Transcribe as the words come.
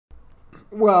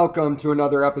Welcome to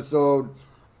another episode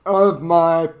of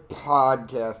my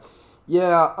podcast.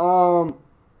 Yeah, I'm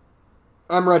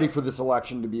ready for this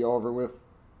election to be over with,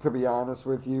 to be honest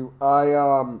with you.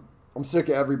 I'm sick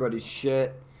of everybody's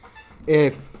shit.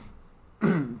 If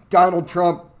Donald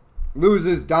Trump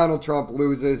loses, Donald Trump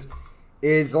loses.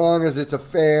 As long as it's a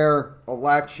fair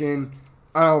election,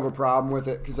 I don't have a problem with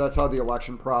it because that's how the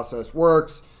election process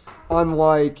works.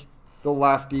 Unlike the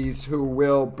lefties who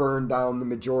will burn down the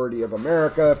majority of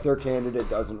America if their candidate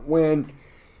doesn't win.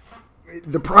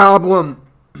 The problem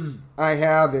I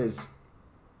have is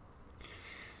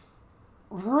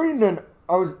I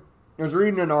was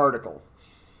reading an article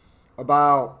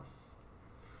about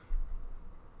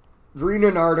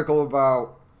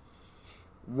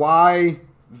why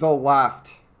the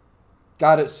left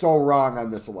got it so wrong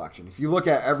on this election. If you look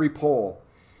at every poll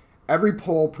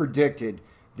predicted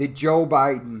that Joe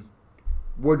Biden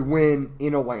would win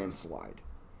in a landslide.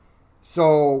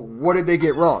 So what did they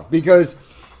get wrong? Because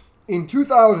in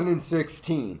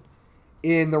 2016,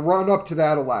 in the run-up to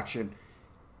that election,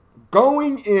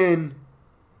 going in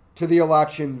to the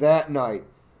election that night,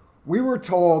 we were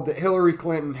told that Hillary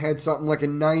Clinton had something like a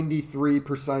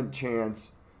 93%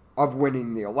 chance of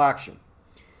winning the election.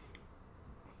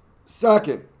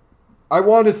 Second, I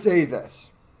want to say this.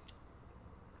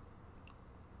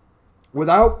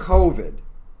 Without COVID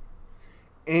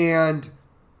and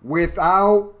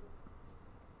without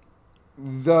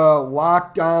the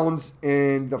lockdowns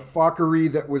and the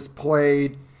fuckery that was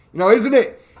played, isn't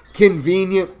it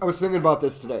convenient? I was thinking about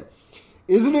this today.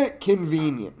 Isn't it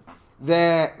convenient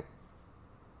that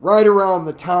right around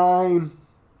the time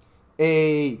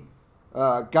a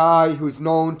guy who's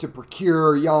known to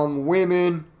procure young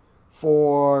women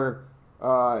for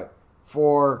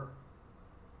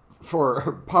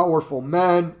powerful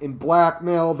men and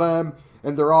blackmail them,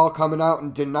 and they're all coming out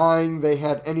and denying they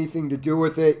had anything to do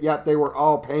with it, yet they were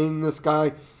all paying this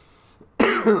guy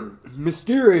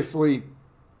mysteriously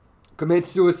commit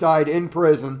suicide in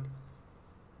prison.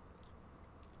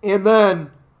 And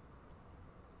then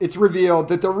it's revealed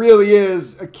that there really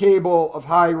is a cabal of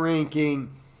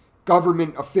high-ranking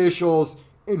government officials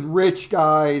and rich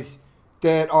guys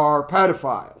that are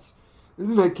pedophiles.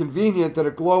 Isn't it convenient that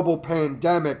a global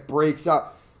pandemic breaks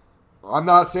out? I'm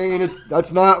not saying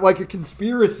that's not like a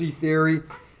conspiracy theory.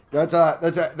 That's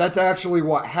actually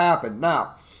what happened.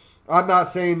 Now, I'm not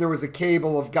saying there was a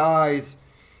cabal of guys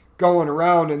going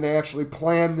around and they actually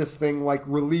planned this thing like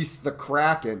release the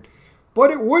Kraken.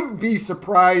 But it wouldn't be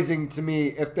surprising to me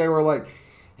if they were like,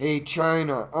 hey,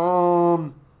 China,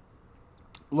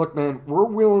 look, man, we're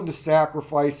willing to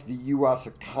sacrifice the U.S.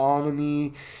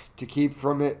 economy to keep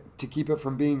it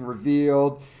from being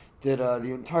revealed that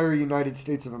the entire United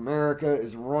States of America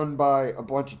is run by a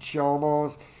bunch of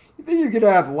chomos. You think you could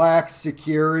have lax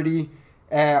security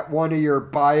at one of your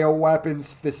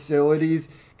bioweapons facilities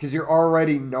because you're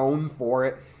already known for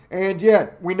it? And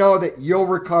yet, we know that you'll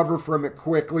recover from it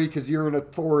quickly because you're an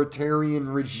authoritarian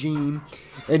regime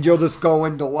and you'll just go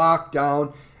into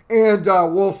lockdown. And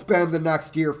we'll spend the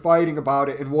next year fighting about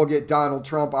it, and we'll get Donald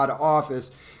Trump out of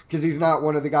office because he's not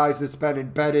one of the guys that's been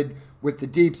embedded with the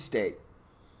deep state.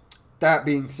 That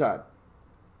being said,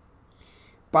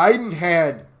 Biden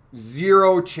had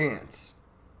zero chance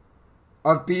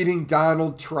of beating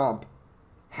Donald Trump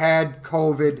had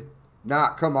COVID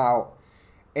not come out,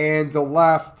 and the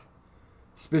left,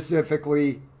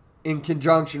 specifically in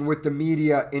conjunction with the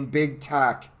media and big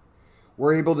tech,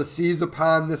 were able to seize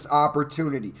upon this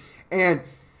opportunity. And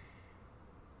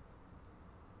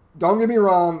don't get me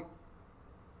wrong,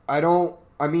 I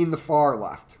mean the far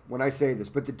left when I say this,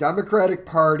 but the Democratic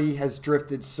Party has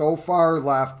drifted so far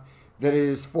left that it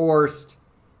has forced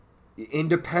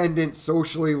independent,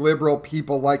 socially liberal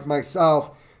people like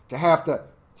myself to have to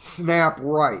snap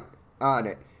right on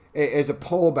it as a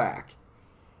pullback.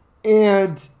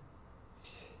 And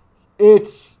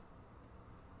it's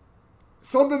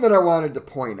something that I wanted to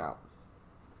point out.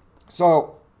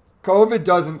 So, COVID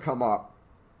doesn't come up.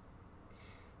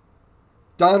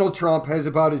 Donald Trump has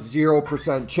about a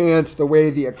 0% chance the way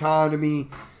the economy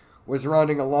was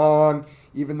running along,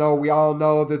 even though we all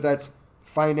know that that's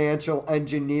financial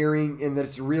engineering and that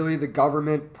it's really the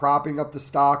government propping up the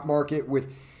stock market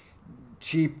with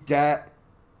cheap debt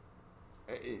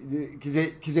because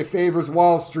it favors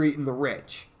Wall Street and the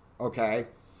rich, okay?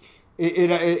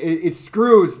 It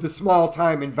screws the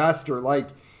small-time investor like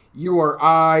you or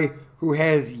I who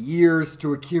has years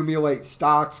to accumulate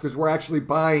stocks because we're actually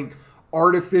buying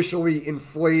artificially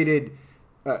inflated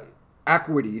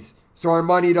equities so our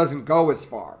money doesn't go as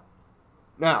far.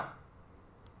 Now,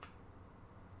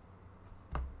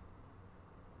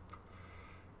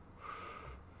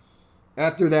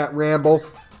 after that ramble,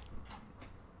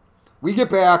 we get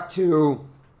back to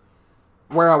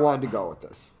where I wanted to go with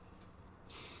this.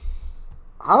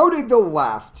 How did the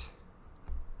left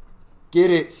get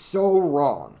it so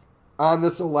wrong on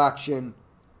this election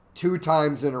 2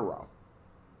 times in a row?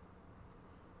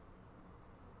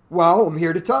 Well, I'm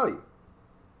here to tell you.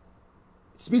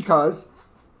 It's because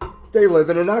they live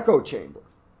in an echo chamber.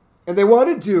 And they want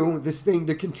to do this thing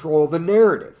to control the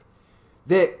narrative.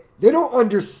 That they don't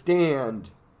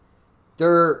understand.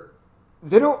 They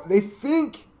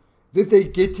think that they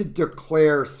get to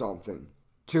declare something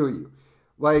to you.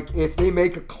 Like if they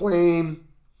make a claim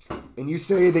and you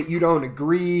say that you don't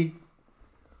agree,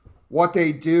 what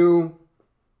they do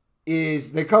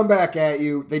is they come back at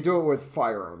you. They do it with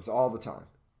firearms all the time.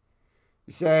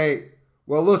 You say,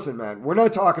 well, listen, man, we're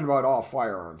not talking about all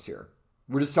firearms here.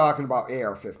 We're just talking about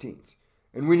AR-15s.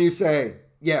 And when you say,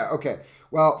 yeah, okay,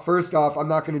 well, first off, I'm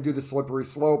not going to do the slippery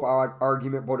slope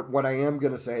argument, but what I am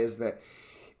going to say is that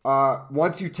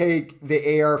once you take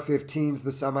the AR-15s,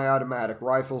 the semi-automatic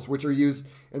rifles, which are used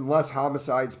in less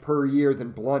homicides per year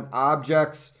than blunt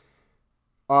objects,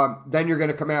 then you're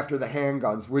going to come after the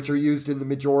handguns, which are used in the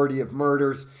majority of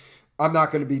murders. I'm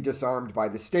not going to be disarmed by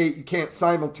the state. You can't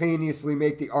simultaneously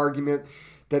make the argument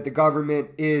that the government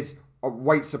is a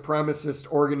white supremacist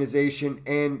organization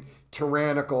and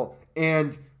tyrannical,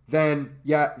 and then,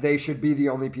 yeah, they should be the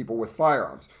only people with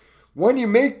firearms. When you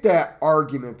make that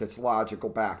argument that's logical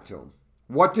back to them,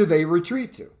 what do they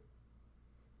retreat to?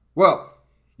 Well,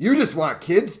 you just want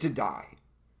kids to die.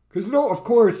 Because, no, of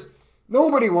course,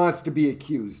 nobody wants to be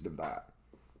accused of that.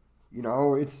 You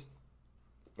know, it's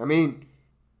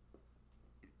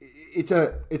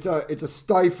a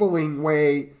stifling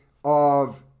way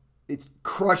of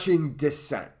crushing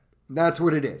dissent. And that's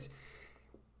what it is.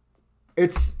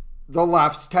 It's the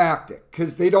left's tactic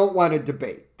because they don't want to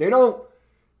debate.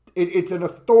 It's an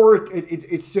authority.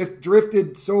 It's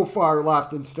drifted so far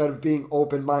left instead of being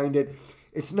open-minded.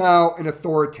 It's now an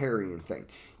authoritarian thing.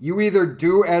 You either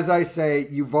do as I say,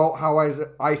 you vote how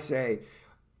I say,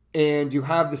 and you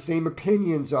have the same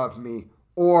opinions of me,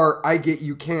 or I get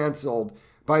you canceled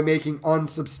by making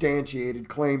unsubstantiated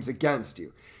claims against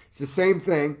you. It's the same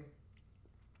thing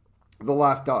the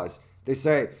left does. They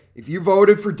say, if you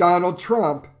voted for Donald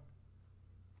Trump,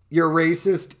 you're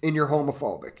racist and you're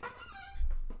homophobic.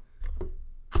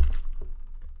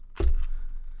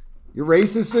 You're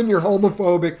racist and you're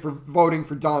homophobic for voting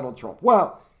for Donald Trump.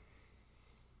 Well,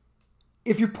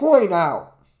 if you point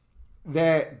out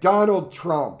that Donald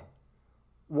Trump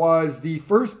was the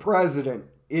first president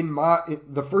in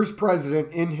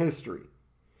history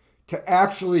to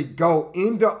actually go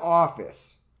into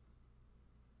office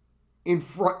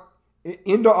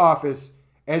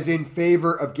as in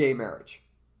favor of gay marriage.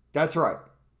 That's right.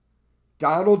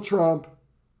 Donald Trump,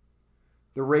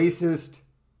 the racist,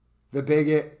 the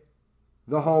bigot,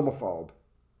 the homophobe,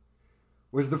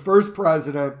 was the first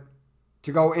president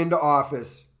to go into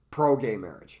office pro-gay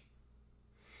marriage.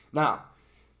 Now,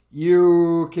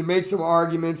 you can make some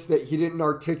arguments that he didn't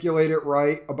articulate it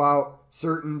right about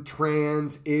certain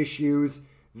trans issues,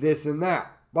 this and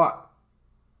that. But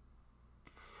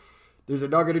there's a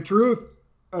nugget of truth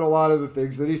in a lot of the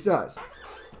things that he says.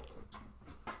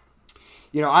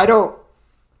 You know,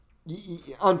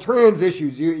 on trans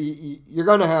issues, you're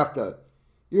gonna have to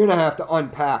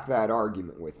unpack that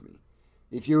argument with me.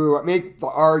 If you make the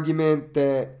argument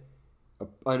that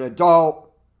an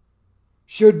adult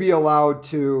should be allowed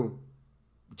to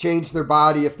change their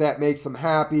body if that makes them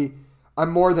happy,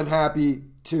 I'm more than happy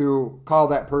to call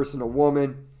that person a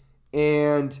woman,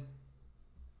 and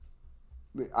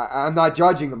I'm not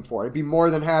judging them for it. I'd be more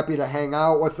than happy to hang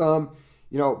out with them,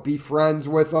 be friends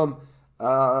with them.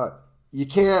 You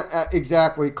can't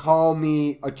exactly call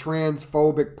me a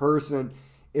transphobic person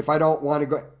if I don't want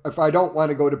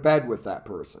to go to bed with that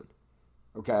person.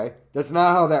 Okay? That's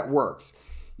not how that works.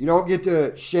 You don't get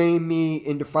to shame me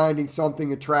into finding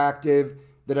something attractive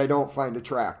that I don't find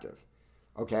attractive.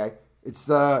 Okay?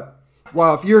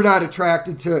 If you're not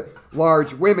attracted to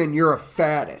large women, you're a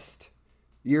fattest.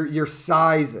 You're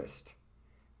sizest.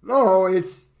 No,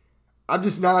 I'm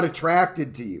just not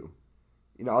attracted to you.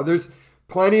 There's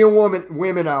plenty of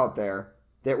women out there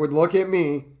that would look at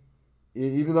me,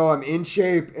 even though I'm in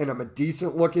shape and I'm a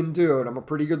decent looking dude, I'm a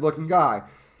pretty good looking guy.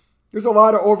 There's a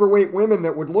lot of overweight women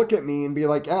that would look at me and be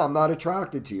like, yeah, I'm not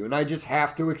attracted to you. And I just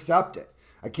have to accept it.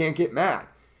 I can't get mad.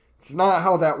 It's not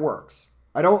how that works.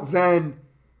 I don't then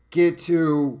get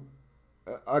to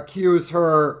accuse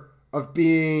her of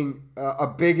being a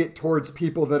bigot towards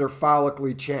people that are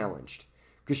follically challenged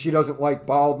because she doesn't like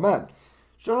bald men.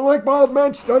 She doesn't like bald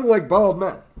men. She doesn't like bald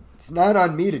men. It's not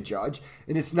on me to judge,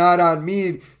 and it's not on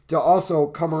me to also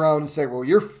come around and say, well,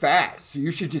 you're fat, so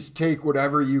you should just take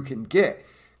whatever you can get.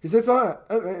 Because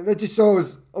that just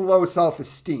shows a low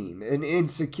self-esteem and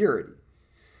insecurity.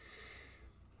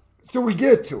 So we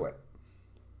get to it.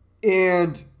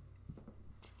 And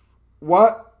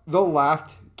what the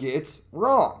left gets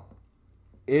wrong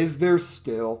is they're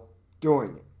still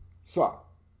doing it. So,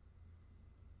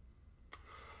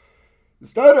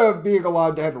 instead of being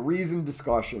allowed to have a reasoned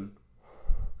discussion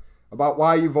about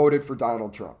why you voted for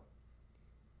Donald Trump,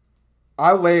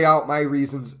 I lay out my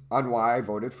reasons on why I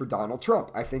voted for Donald Trump.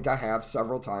 I think I have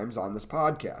several times on this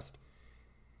podcast.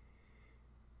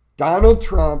 Donald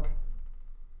Trump,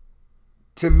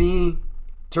 to me,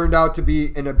 turned out to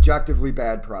be an objectively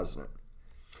bad president.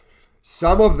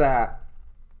 Some of that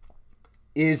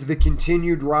is the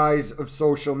continued rise of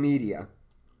social media.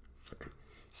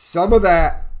 Some of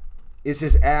that is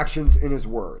his actions and his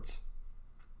words.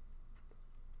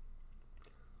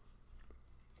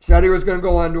 Said he was going to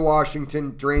go on to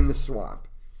Washington, drain the swamp.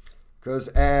 Because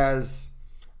as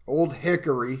old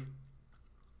Hickory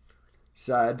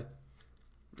said,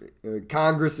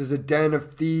 Congress is a den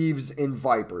of thieves and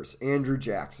vipers. Andrew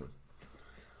Jackson.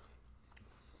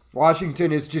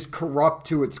 Washington is just corrupt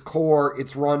to its core.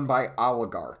 It's run by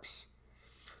oligarchs.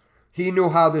 He knew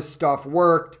how this stuff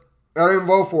worked. I didn't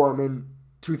vote for him in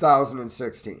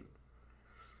 2016.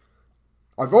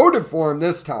 I voted for him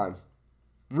this time.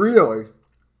 Really.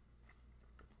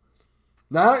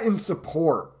 Not in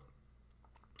support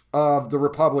of the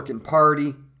Republican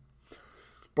Party.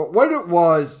 But what it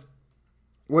was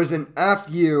an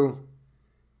FU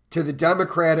to the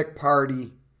Democratic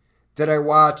Party that I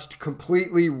watched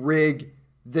completely rig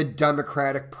the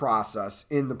democratic process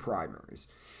in the primaries.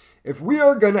 If we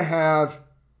are going to have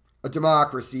a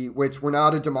democracy, which we're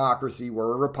not a democracy,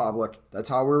 we're a republic. That's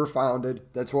how we were founded.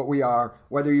 That's what we are,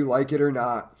 whether you like it or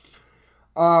not.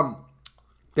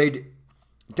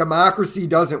 Democracy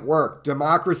doesn't work.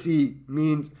 Democracy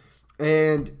means,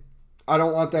 and I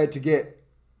don't want that to get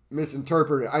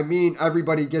misinterpreted. I mean,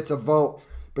 everybody gets a vote,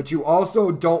 but you also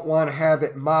don't want to have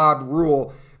it mob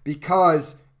rule,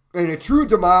 because in a true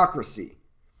democracy,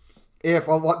 if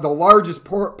the largest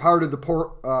part of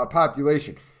the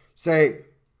population, say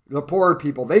the poor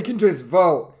people, they can just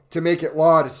vote to make it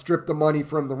law to strip the money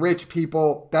from the rich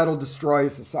people, that'll destroy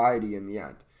society in the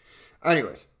end.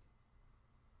 Anyways,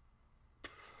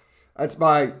 that's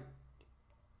my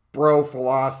bro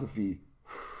philosophy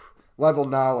level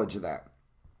knowledge of that.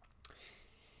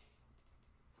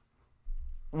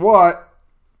 What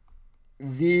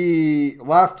the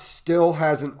left still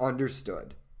hasn't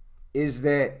understood is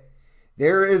that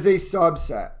there is a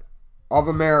subset of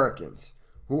Americans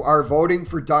who are voting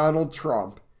for Donald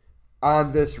Trump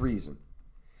on this reason.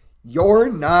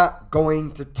 You're not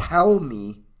going to tell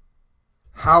me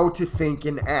how to think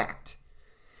and act,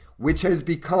 which has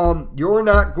become, you're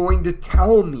not going to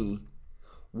tell me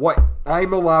what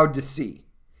I'm allowed to see.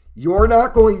 You're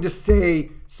not going to say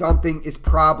something is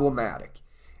problematic.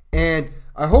 And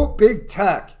I hope big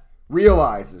tech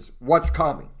realizes what's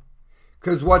coming.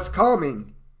 Because what's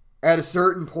coming at a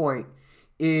certain point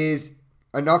is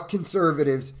enough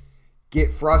conservatives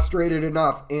get frustrated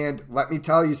enough. And let me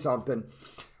tell you something.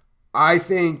 I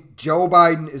think Joe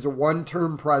Biden is a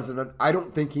one-term president. I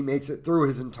don't think he makes it through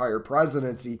his entire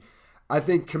presidency. I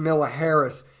think Kamala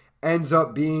Harris ends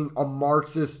up being a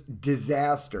Marxist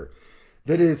disaster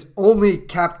that is only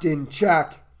kept in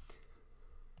check.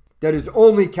 That is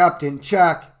only kept in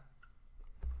check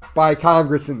by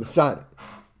Congress and the Senate.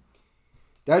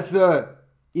 That's a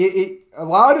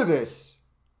lot of this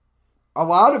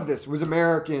was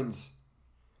Americans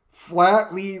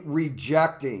flatly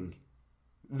rejecting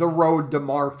the road to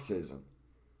Marxism,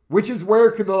 which is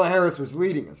where Kamala Harris was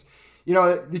leading us. You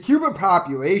know, the Cuban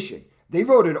population, they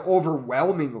voted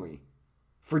overwhelmingly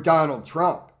for Donald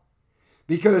Trump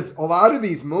because a lot of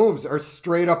these moves are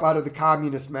straight up out of the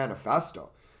Communist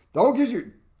Manifesto. Don't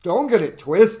get it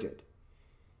twisted.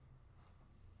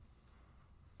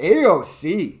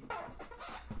 AOC,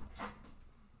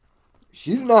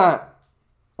 she's not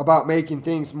about making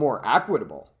things more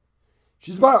equitable.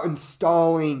 She's about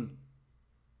installing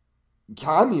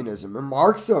communism and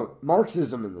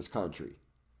Marxism in this country.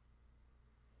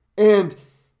 And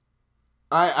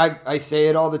I say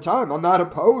it all the time. I'm not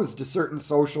opposed to certain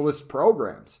socialist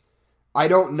programs. I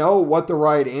don't know what the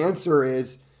right answer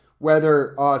is,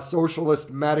 whether a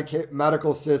socialist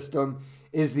medical system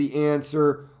is the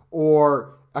answer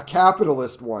or a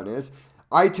capitalist one is.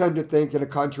 I tend to think in a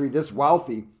country this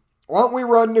wealthy, why don't we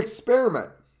run an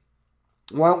experiment?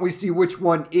 Why don't we see which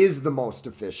one is the most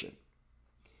efficient?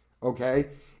 Okay?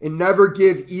 and never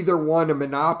give either one a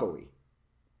monopoly.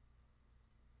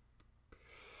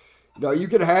 You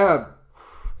could have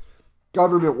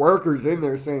government workers in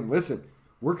there saying, listen,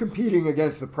 we're competing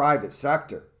against the private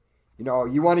sector.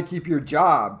 You want to keep your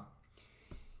job,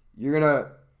 you're going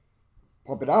to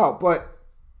pump it out. But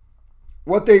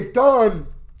what they've done,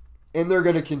 and they're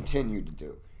going to continue to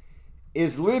do,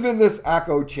 is live in this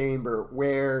echo chamber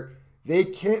where they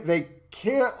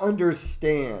can't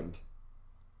understand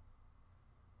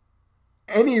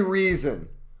any reason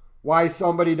why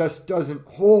somebody just doesn't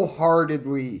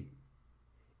wholeheartedly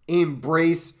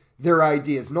embrace their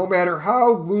ideas, no matter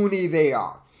how loony they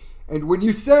are. And when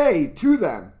you say to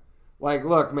them, like,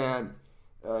 look, man,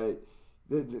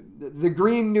 the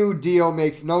Green New Deal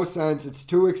makes no sense. It's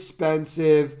too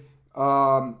expensive.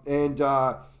 I'm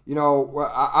not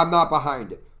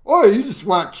behind it. Oh, you just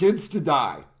want kids to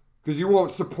die because you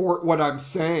won't support what I'm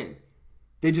saying.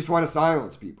 They just want to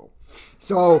silence people.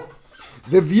 So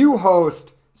the View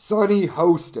host, Sonny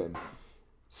Hostin,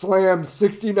 slams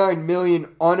 69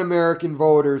 million un-American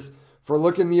voters for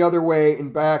looking the other way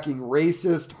and backing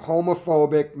racist,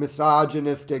 homophobic,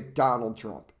 misogynistic Donald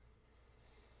Trump.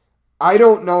 I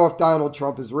don't know if Donald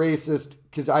Trump is racist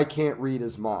because I can't read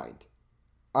his mind.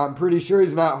 I'm pretty sure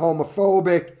he's not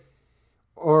homophobic,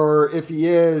 or if he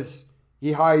is,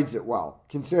 he hides it well,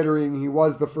 considering he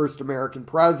was the first American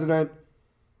president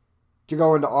to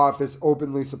go into office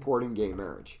openly supporting gay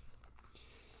marriage.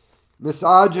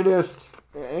 Misogynist,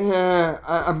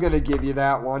 I'm going to give you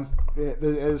that one. It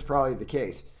is probably the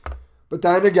case. But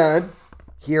then again,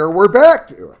 here we're back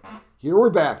to it.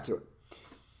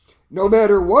 No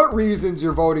matter what reasons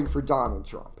you're voting for Donald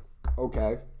Trump,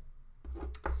 okay?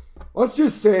 Let's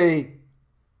just say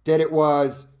that it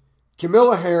was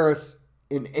Kamala Harris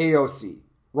and AOC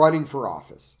running for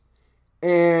office.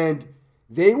 And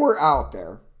they were out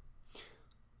there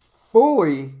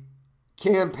fully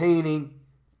campaigning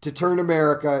to turn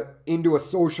America into a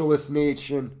socialist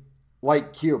nation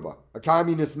like Cuba, a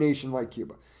communist nation like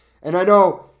Cuba. And I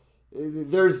know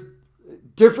there's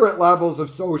different levels of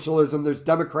socialism. There's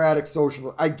democratic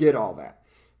socialism. I get all that.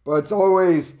 But it's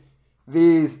always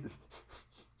these...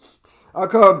 How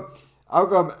come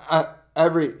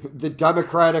the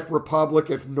Democratic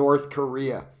Republic of North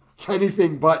Korea? It's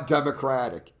anything but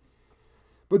democratic.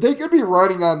 But they could be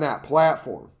running on that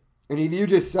platform. And if you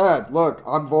just said, look,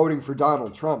 I'm voting for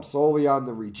Donald Trump solely on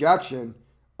the rejection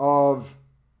of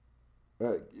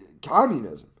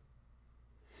communism,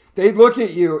 they'd look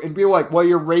at you and be like, well,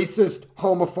 you're racist,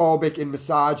 homophobic, and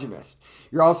misogynist.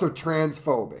 You're also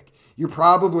transphobic. You're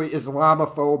probably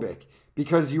Islamophobic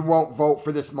because you won't vote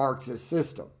for this Marxist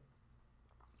system.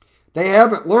 They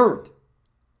haven't learned.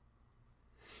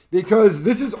 Because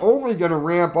this is only going to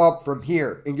ramp up from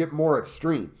here and get more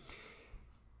extreme.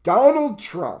 Donald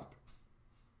Trump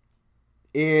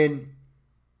in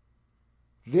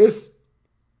this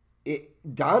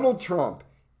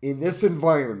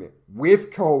environment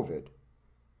with COVID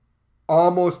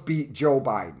almost beat Joe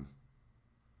Biden.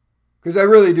 Because I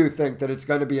really do think that it's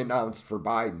going to be announced for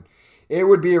Biden. It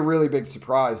would be a really big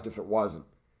surprise if it wasn't.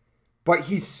 But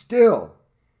he still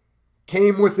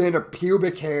came within a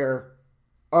pubic hair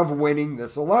of winning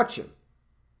this election.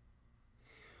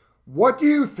 What do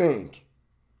you think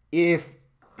if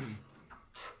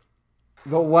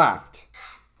the left,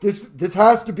 this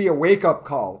has to be a wake-up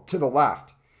call to the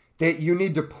left, that you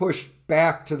need to push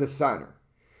back to the center,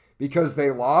 because they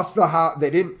lost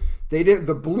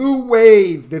the blue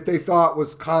wave that they thought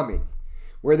was coming,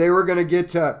 where they were going to get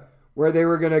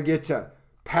to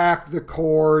pack the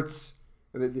courts,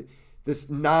 this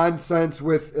nonsense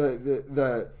with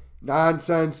the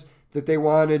nonsense that they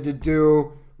wanted to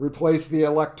do, replace the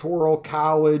Electoral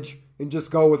College and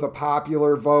just go with a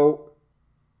popular vote.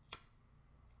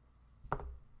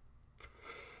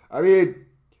 I mean,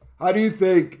 how do you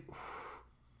think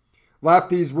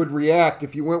lefties would react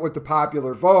if you went with the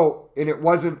popular vote and it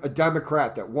wasn't a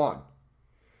Democrat that won?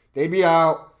 They'd be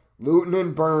out looting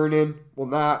and burning. Well,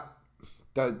 not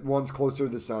the ones closer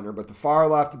to the center, but the far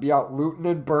left would be out looting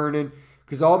and burning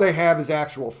because all they have is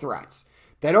actual threats.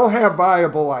 They don't have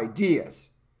viable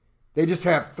ideas. They just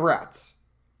have threats.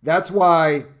 That's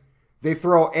why they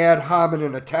throw ad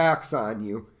hominem attacks on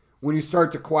you when you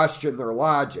start to question their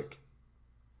logic.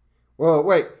 Well,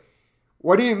 wait,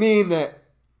 what do you mean that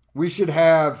we should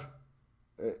have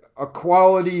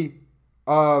equality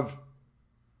of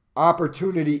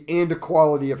opportunity and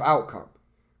equality of outcome?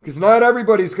 Because not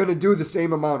everybody's going to do the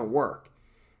same amount of work.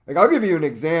 Like, I'll give you an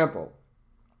example.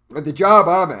 At the job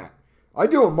I'm at, I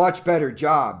do a much better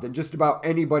job than just about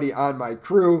anybody on my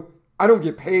crew. I don't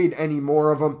get paid any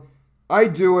more of them. I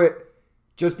do it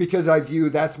just because I view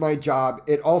that's my job.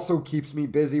 It also keeps me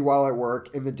busy while I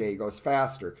work and the day goes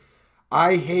faster.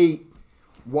 I hate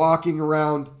walking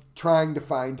around trying to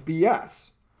find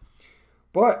BS.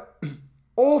 But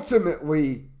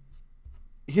ultimately,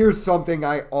 here's something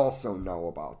I also know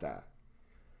about that.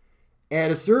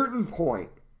 At a certain point,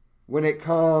 when it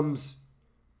comes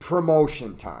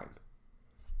promotion time,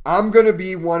 I'm going to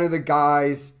be one of the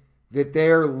guys that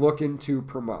they're looking to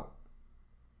promote.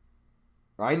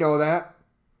 I know that.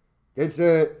 It's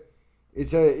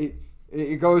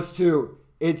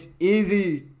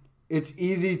easy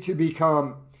to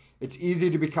become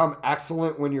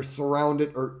excellent when you're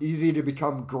surrounded, or easy to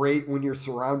become great when you're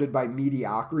surrounded by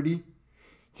mediocrity.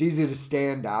 It's easy to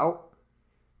stand out.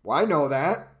 Well, I know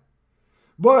that.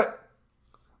 But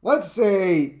let's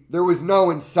say there was no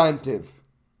incentive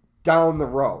down the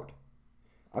road.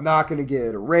 I'm not going to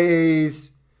get a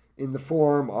raise in the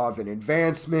form of an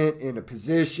advancement in a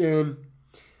position.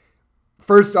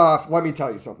 First off, let me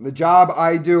tell you something. The job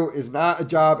I do is not a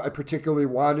job I particularly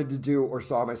wanted to do or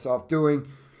saw myself doing.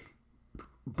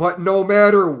 But no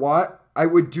matter what, I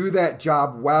would do that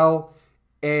job well,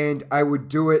 and I would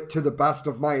do it to the best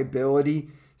of my ability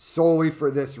solely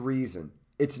for this reason.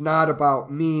 It's not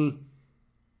about me.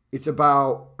 It's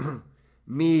about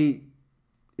me.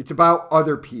 It's about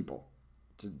other people.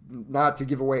 Not to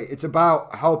give away. It's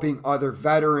about helping other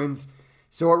veterans.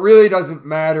 So it really doesn't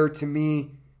matter to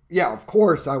me. Yeah, of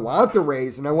course, I want the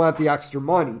raise and I want the extra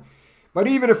money. But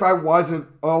even if I wasn't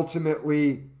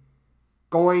ultimately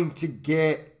going to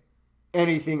get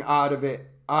anything out of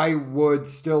it, I would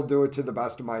still do it to the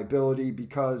best of my ability,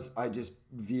 because I just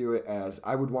view it as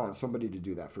I would want somebody to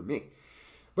do that for me.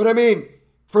 But I mean,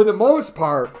 for the most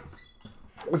part,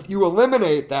 if you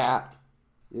eliminate that,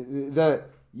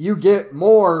 you get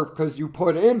more because you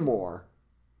put in more.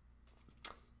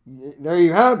 There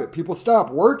you have it. People stop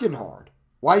working hard.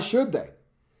 Why should they?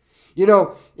 You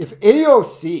know, if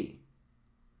AOC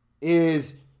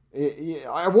is,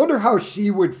 I wonder how she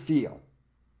would feel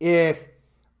if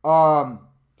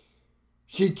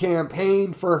she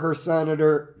campaigned for her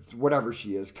senator, whatever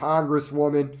she is,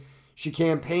 congresswoman. She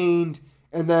campaigned,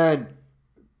 and then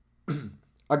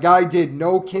a guy did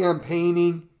no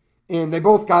campaigning, and they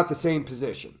both got the same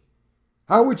position.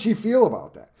 How would she feel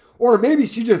about that? Or maybe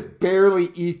she just barely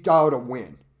eked out a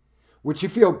win. Would she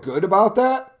feel good about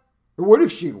that? Or what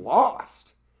if she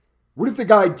lost? What if the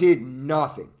guy did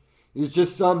nothing? He was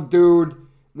just some dude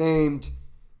named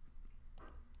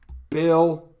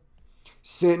Bill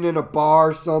sitting in a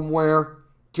bar somewhere,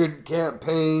 didn't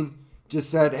campaign, just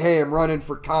said, hey, I'm running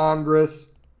for Congress.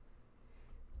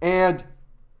 And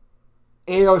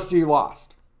AOC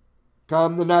lost.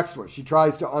 Come the next one. She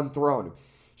tries to unthrone him.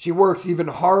 She works even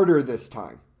harder this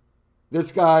time.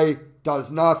 This guy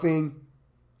does nothing,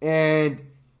 and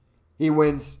he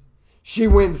wins. She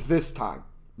wins this time.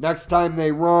 Next time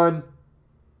they run,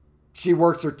 she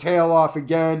works her tail off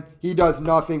again. He does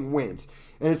nothing, wins.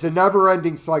 And it's a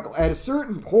never-ending cycle. At a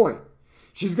certain point,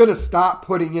 she's going to stop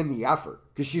putting in the effort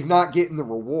because she's not getting the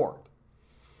reward.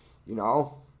 You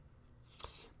know?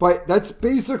 But that's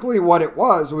basically what it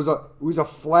was. It was a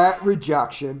flat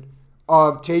rejection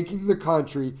of taking the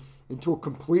country into a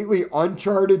completely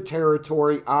uncharted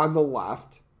territory on the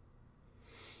left.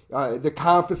 The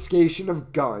confiscation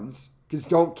of guns, because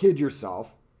don't kid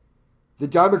yourself. The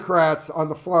Democrats on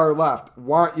the far left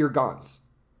want your guns.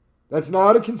 That's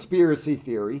not a conspiracy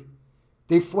theory.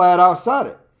 They flat out said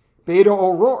it. Beto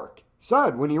O'Rourke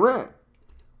said when he ran,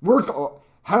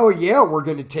 hell yeah, we're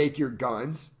going to take your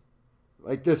guns.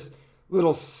 Like this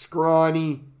little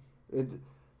scrawny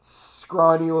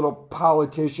little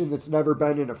politician that's never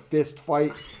been in a fist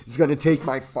fight is going to take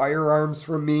my firearms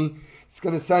from me. It's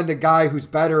going to send a guy who's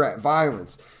better at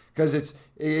violence, because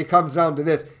it comes down to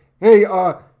this. Hey,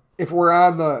 if we're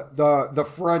on the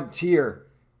frontier,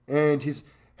 and he's,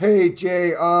 hey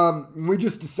Jay, we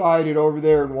just decided over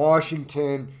there in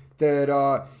Washington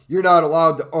that you're not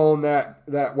allowed to own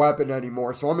that weapon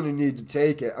anymore, so I'm going to need to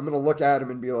take it. I'm going to look at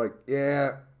him and be like,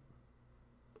 yeah,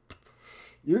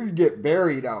 you're going to get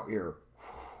buried out here.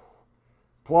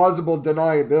 Plausible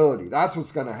deniability. That's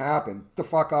what's going to happen. Get the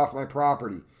fuck off my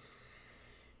property.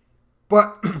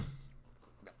 But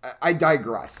I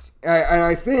digress.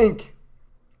 I think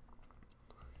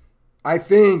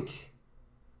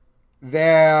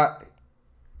there's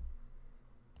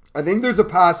a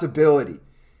possibility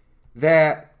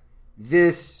that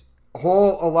this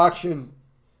whole election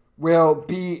will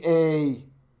be a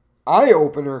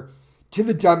eye-opener to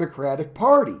the Democratic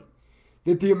Party.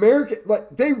 That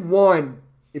they won.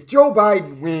 If Joe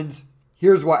Biden wins,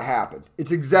 here's what happened.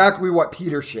 It's exactly what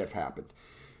Peter Schiff happened.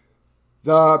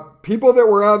 The people that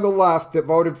were on the left that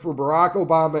voted for Barack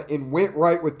Obama and went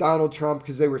right with Donald Trump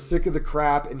because they were sick of the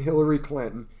crap and Hillary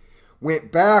Clinton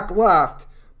went back left,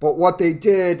 but what they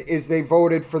did is they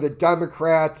voted for the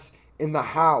Democrats in the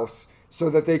House so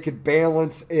that they could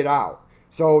balance it out,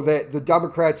 so that the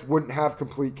Democrats wouldn't have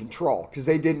complete control because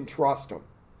they didn't trust them.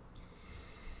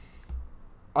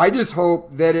 I just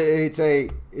hope that it's a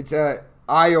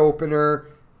eye opener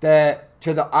that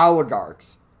to the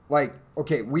oligarchs, like,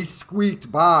 okay, we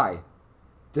squeaked by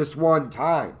this one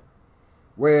time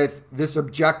with this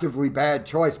objectively bad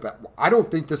choice, but I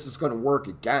don't think this is going to work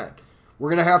again. We're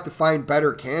going to have to find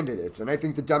better candidates, and I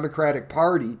think the Democratic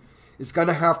Party is going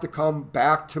to have to come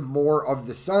back to more of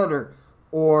the center,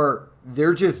 or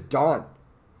they're just done,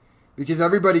 because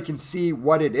everybody can see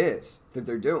what it is that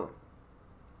they're doing.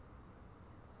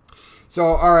 So,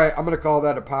 all right, I'm going to call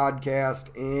that a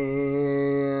podcast,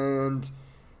 and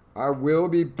I will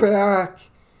be back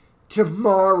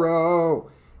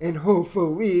tomorrow, and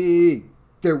hopefully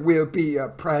there will be a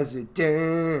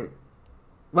president.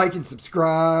 Like and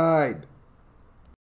subscribe.